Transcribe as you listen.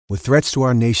With threats to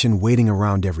our nation waiting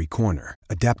around every corner,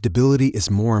 adaptability is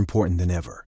more important than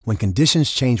ever. When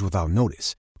conditions change without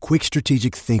notice, quick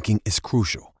strategic thinking is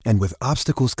crucial. And with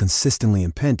obstacles consistently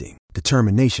impending,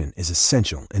 determination is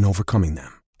essential in overcoming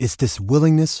them. It's this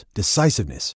willingness,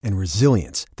 decisiveness, and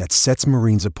resilience that sets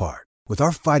Marines apart. With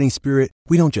our fighting spirit,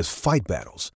 we don't just fight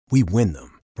battles, we win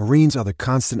them. Marines are the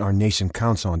constant our nation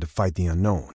counts on to fight the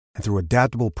unknown. And through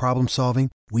adaptable problem solving,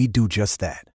 we do just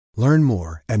that. Learn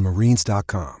more at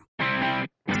marines.com.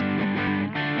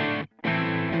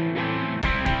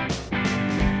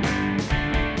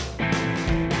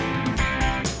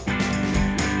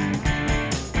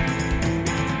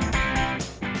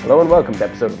 Hello and welcome to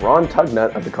episode of Ron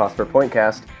Tugnut of the Cost Per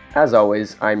Pointcast. As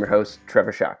always, I'm your host,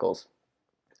 Trevor Shackles.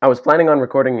 I was planning on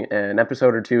recording an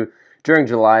episode or two during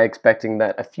July, expecting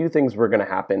that a few things were going to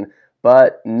happen,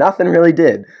 but nothing really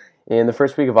did. In the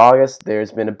first week of August,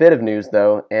 there's been a bit of news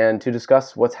though, and to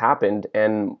discuss what's happened,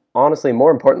 and honestly,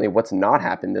 more importantly, what's not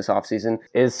happened this offseason,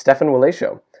 is Stefan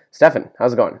Willacho. Stefan,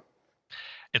 how's it going?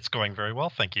 It's going very well,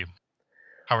 thank you.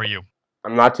 How are you?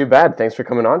 I'm not too bad. Thanks for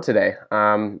coming on today.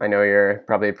 I know you're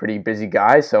probably a pretty busy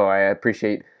guy, so I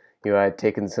appreciate you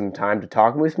taking some time to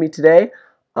talk with me today.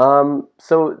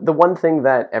 So the one thing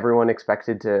that everyone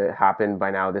expected to happen by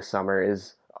now this summer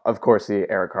is, of course, the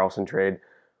Erik Karlsson trade.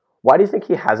 Why do you think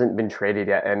he hasn't been traded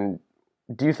yet? And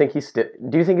do you think he's going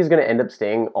to end up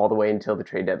staying all the way until the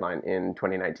trade deadline in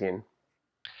 2019?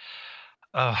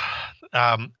 That's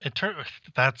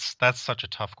such a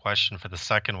tough question for the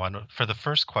second one. For the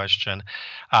first question,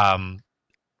 um,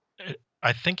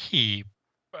 I think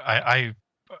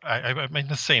I'm in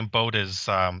the same boat as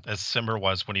Simmer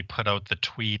was when he put out the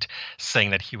tweet saying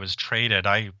that he was traded.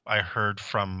 I heard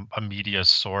from a media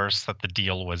source that the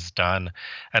deal was done,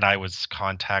 and I was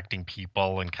contacting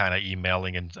people and kind of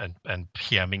emailing and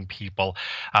PMing people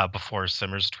before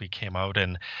Simmer's tweet came out,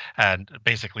 and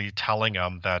basically telling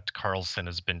them that Karlsson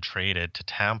has been traded to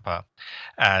Tampa,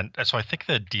 and so I think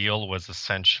the deal was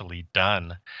essentially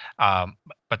done, um,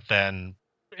 but then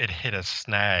it hit a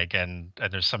snag, and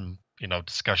there's some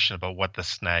discussion about what the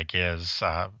snag is.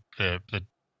 The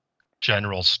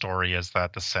general story is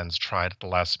that the Sens tried at the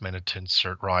last minute to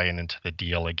insert Ryan into the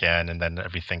deal again, and then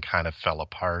everything kind of fell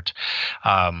apart.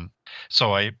 Um,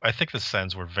 so I think the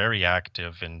Sens were very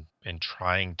active in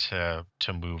trying to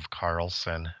move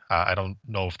Karlsson. I don't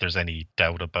know if there's any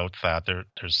doubt about that.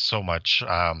 There's so much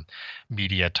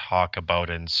media talk about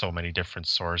it and so many different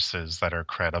sources that are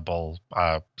credible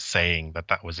saying that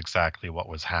that was exactly what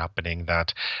was happening.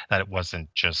 That it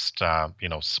wasn't just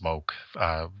smoke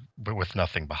with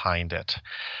nothing behind it.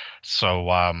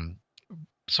 So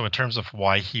so in terms of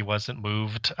why he wasn't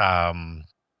moved,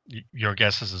 your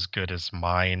guess is as good as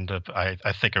mine.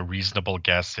 I think a reasonable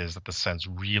guess is that the Sens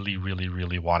really, really,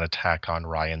 really want to tack on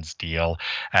Ryan's deal,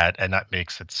 and that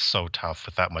makes it so tough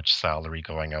with that much salary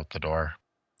going out the door.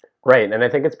 Right, and I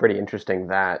think it's pretty interesting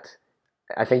that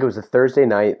I think it was a Thursday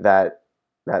night that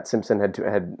Simpson had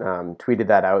tweeted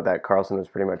that out, that Karlsson was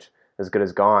pretty much as good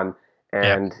as gone,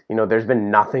 Yeah. and there's been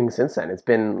nothing since then. It's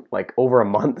been like over a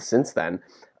month since then,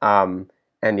 and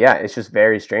yeah, it's just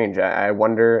very strange. I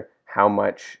wonder how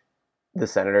much the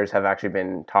Senators have actually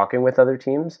been talking with other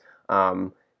teams.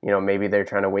 Maybe they're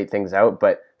trying to wait things out,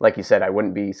 but like you said, I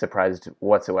wouldn't be surprised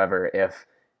whatsoever if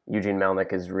Eugene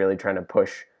Melnyk is really trying to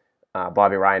push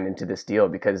Bobby Ryan into this deal,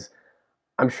 because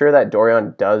I'm sure that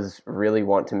Dorion does really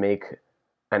want to make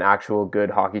an actual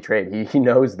good hockey trade. He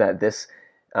knows that this,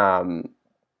 um,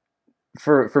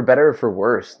 for better or for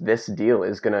worse, this deal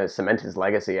is going to cement his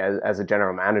legacy as a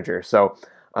general manager. So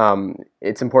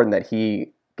it's important that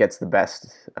he gets the best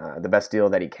deal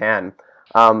that he can.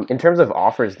 In terms of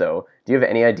offers, though, do you have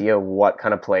any idea what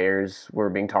kind of players were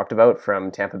being talked about from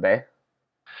Tampa Bay?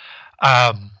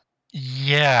 Um,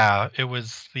 yeah, it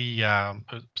was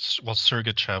well,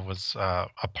 Sergachev was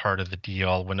a part of the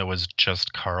deal when it was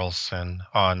just Carlson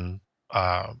on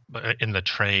in the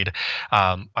trade.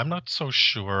 I'm not so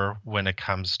sure when it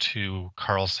comes to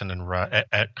Carlson and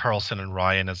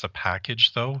Ryan as a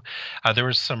package, though. There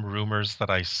was some rumors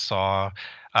that I saw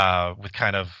with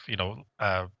kind of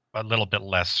a little bit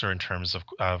lesser in terms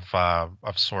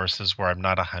of sources where I'm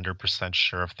not 100%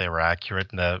 sure if they were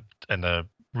accurate, and the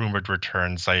rumored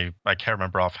returns. I can't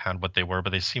remember offhand what they were, but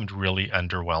they seemed really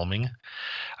underwhelming.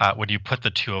 When you put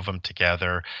the two of them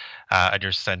together, and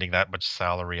you're sending that much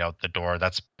salary out the door,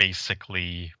 that's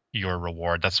basically your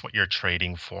reward. That's what you're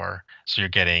trading for. So you're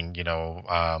getting,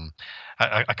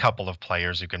 a couple of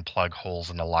players who can plug holes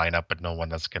in the lineup, but no one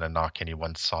that's going to knock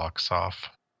anyone's socks off.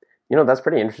 That's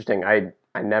pretty interesting. I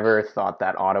never thought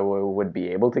that Ottawa would be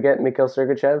able to get Mikhail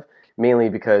Sergachev, mainly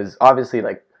because obviously,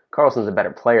 like, Karlsson's a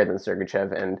better player than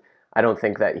Sergachev, and I don't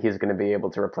think that he's going to be able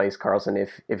to replace Karlsson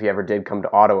if he ever did come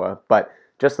to Ottawa. But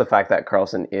just the fact that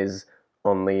Karlsson is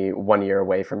only 1 year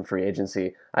away from free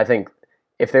agency, I think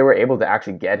if they were able to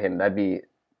actually get him, that'd be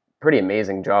pretty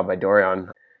amazing job by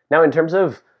Dorion. Now, in terms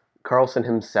of Karlsson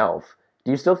himself,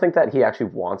 do you still think that he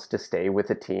actually wants to stay with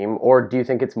the team, or do you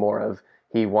think it's more of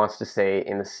he wants to stay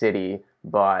in the city,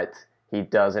 but he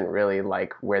doesn't really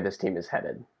like where this team is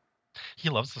headed? He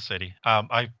loves the city.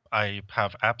 I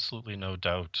have absolutely no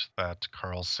doubt that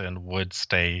Karlsson would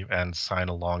stay and sign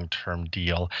a long-term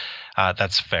deal.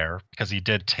 That's fair because he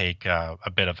did take a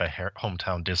bit of a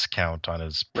hometown discount on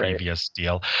his Right. previous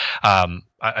deal.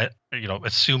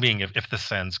 Assuming if the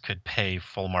Sens could pay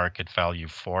full market value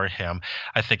for him,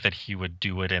 I think that he would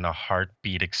do it in a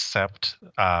heartbeat, except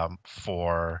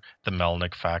for the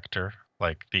Melnick factor.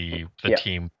 Like the Yeah.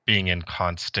 team being in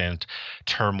constant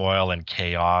turmoil and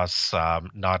chaos,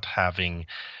 not having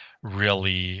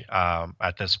really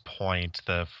at this point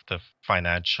the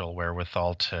financial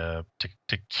wherewithal to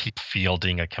keep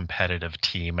fielding a competitive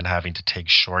team and having to take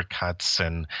shortcuts,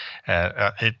 and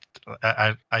it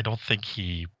I don't think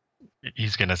he's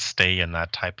going to stay in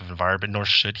that type of environment, nor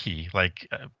should he. Like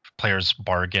players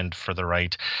bargained for the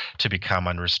right to become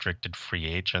unrestricted free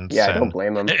agents, Yeah, I don't and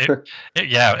blame him.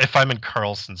 yeah, if I'm in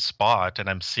Carlson's spot and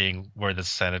I'm seeing where the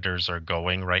Senators are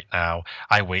going right now,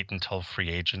 I wait until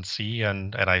free agency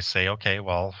and I say, okay,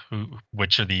 well,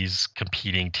 which of these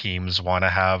competing teams want to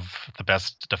have the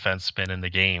best defenseman in the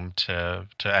game to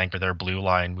anchor their blue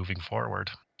line moving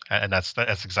forward? And that's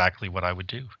exactly what I would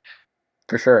do.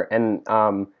 For sure. And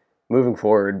moving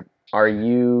forward, are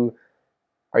you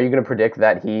going to predict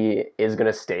that he is going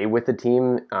to stay with the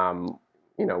team?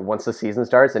 Once the season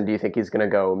starts, and do you think he's going to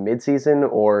go mid-season,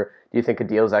 or do you think a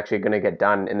deal is actually going to get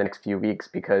done in the next few weeks?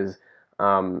 Because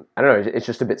I don't know, it's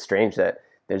just a bit strange that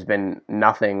there's been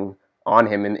nothing on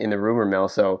him in the rumor mill.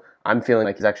 So I'm feeling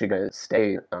like he's actually going to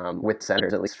stay with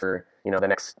Senators at least for the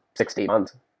next 6 to 8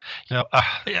 months. Yeah,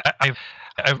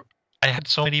 I had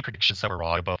so many predictions that were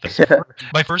wrong about this.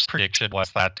 My first prediction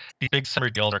was that the big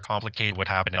summer deals are complicated. What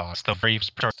happened in Austin? The very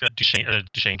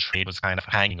Duchesne trade was kind of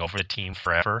hanging over the team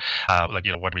forever. What are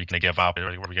we going to give up? What are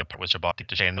we going to put with Chabot?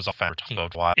 Duchesne was all fan talking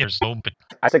about why. There's no.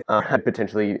 I think could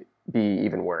potentially be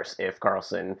even worse if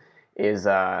Karlsson is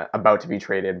about to be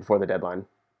traded before the deadline.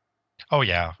 Oh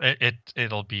yeah,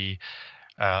 it'll be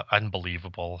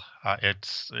unbelievable. I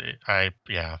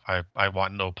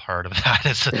want no part of that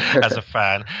as a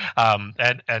fan.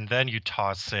 And then you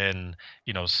toss in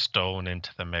Stone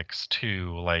into the mix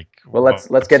too. Like, well,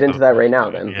 let's get into that right now.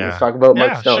 Then let's talk about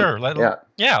Mark Stone. Sure. Let's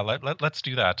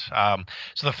do that.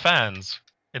 So the fans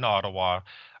in Ottawa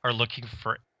are looking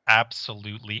for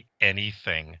absolutely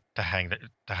anything to hang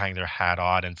their hat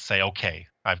on and say, okay,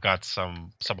 I've got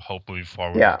some hope moving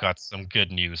forward. Yeah. We've got some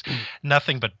good news.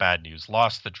 Nothing but bad news.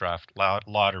 Lost the draft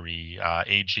lottery.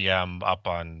 AGM up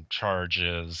on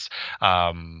charges.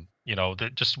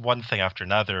 Just one thing after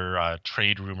another.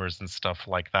 Trade rumors and stuff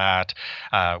like that.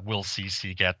 Will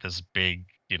CC get this big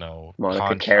Monica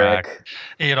contract?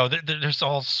 Carrick. There's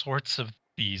all sorts of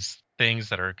these things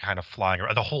that are kind of flying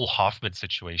around. The whole Hoffman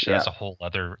situation, that's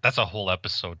a whole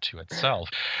episode to itself.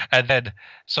 And then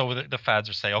so the fans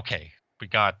are saying, okay, we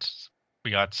got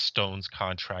Stone's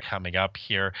contract coming up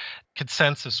here.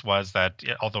 Consensus was that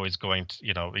although he's going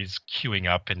to, he's queuing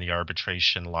up in the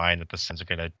arbitration line, that the Sens are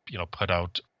going to,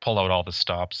 pull out all the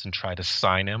stops and try to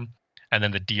sign him. And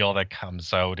then the deal that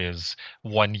comes out is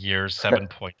 1 year,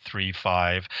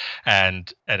 7.35,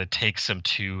 and it takes him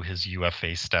to his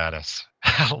UFA status.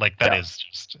 Like that is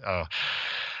just.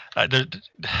 I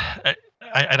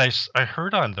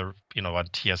heard on the on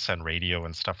TSN radio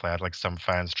and stuff like that, like some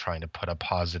fans trying to put a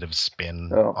positive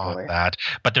spin on that,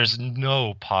 but there's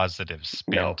no positive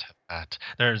spin to that.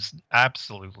 There's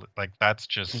absolutely that's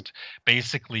just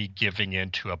basically giving in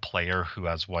to a player who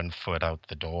has 1 foot out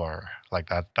the door. Like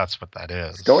that's what that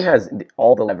is. Stone has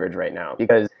all the leverage right now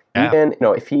because even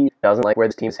if he doesn't like where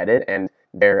this team's headed and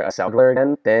they're a salvage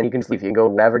again, then he can just leave. He can go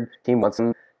wherever team wants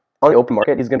him. On the open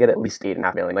market, he's going to get at least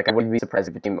 $8.5 million. Like, I wouldn't be surprised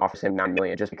if the team offers him $9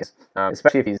 million, just because,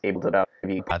 especially if he's able to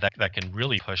maybe that can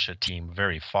really push a team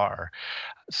very far.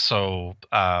 So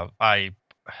I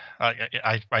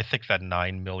think that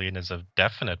 $9 million is a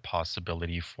definite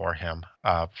possibility for him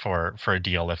for a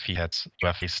deal if he hits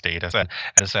UFA status. And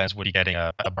in a sense, would he getting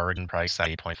a bargain price at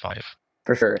 8.5?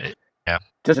 For sure. Yeah.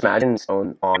 Just imagine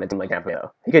Stone on a team like Tampa Bay.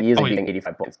 He could easily be getting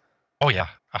 85 points. Oh yeah,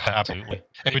 absolutely.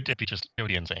 It would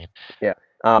be insane. Yeah.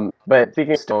 But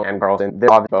speaking of Stone and Karlsson,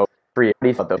 they're obviously both free. What do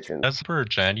you thought those? As per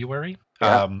January,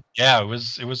 yeah, it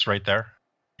was right there.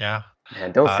 Yeah.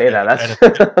 Man, don't say And that. and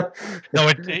That's no,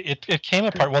 it came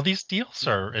apart. Well, these deals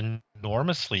are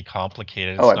enormously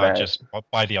complicated. oh, It's I not bet. just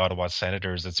by the Ottawa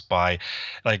Senators, it's by,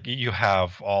 like, you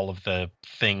have all of the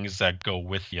things that go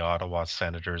with the Ottawa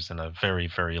Senators in a very,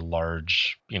 very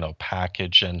large,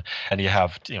 package, and you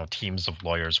have, teams of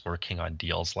lawyers working on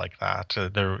deals like that.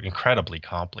 They're incredibly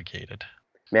complicated.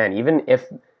 Man, even if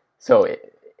so,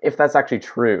 if that's actually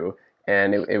true,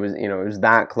 and it was it was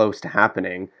that close to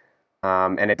happening,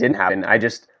 and it didn't happen,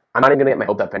 I'm not even gonna get my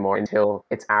hopes up anymore until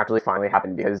it's actually finally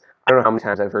happened because I don't know how many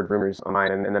times I've heard rumors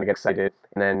online and then I get excited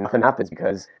and then nothing happens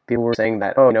because people were saying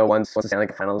that once the Stanley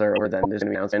Cup Finals are over then there's gonna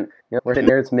be an announcement. We're sitting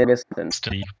there, it's mid-August, nothing.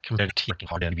 Study compared to working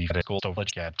hard and be goals so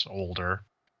much get older.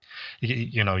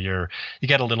 You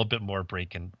get a little bit more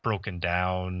broken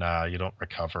down. You don't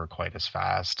recover quite as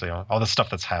fast. All the stuff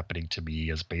that's happening to me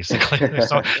is basically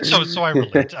so I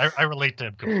relate. I relate to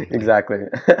him completely. Exactly.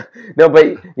 No,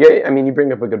 but yeah, I mean, you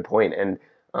bring up a good point, and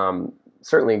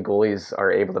certainly goalies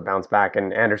are able to bounce back.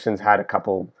 And Anderson's had a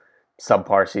couple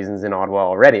subpar seasons in Ottawa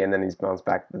already, and then he's bounced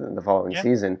back the following Yeah.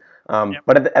 season. Yeah.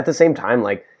 But at the same time,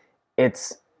 like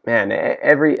it's man,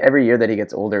 every year that he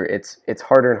gets older, it's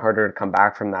harder and harder to come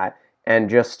back from that. And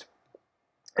just,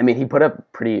 I mean, he put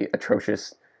up pretty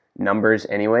atrocious numbers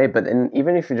anyway. But then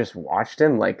even if you just watched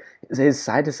him, like his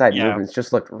side to side Yeah. movements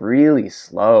just looked really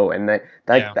slow, and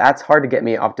Yeah. that's hard to get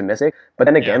me optimistic. But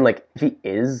then again, Yeah. like if he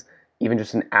is even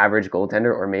just an average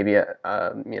goaltender, or maybe a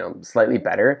slightly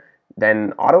better,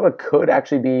 then Ottawa could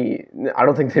actually be. I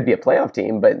don't think they'd be a playoff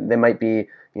team, but they might be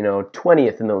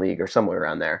 20th in the league or somewhere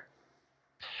around there.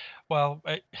 Well,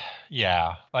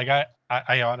 yeah. Like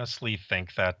I honestly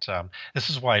think that this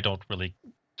is why I don't really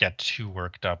get too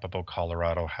worked up about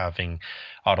Colorado having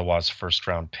Ottawa's first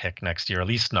round pick next year. At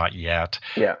least not yet.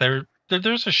 Yeah.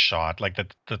 There's a shot like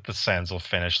that the Sens will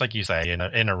finish, like you say,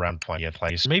 in around 20th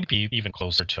place, maybe even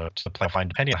closer to the playoff line,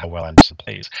 depending on how well Anderson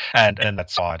plays. And that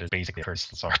spot is basically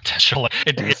hurts our potential.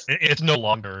 It's no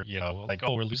longer like,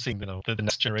 oh, we're losing the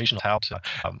next generation of talent.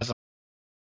 As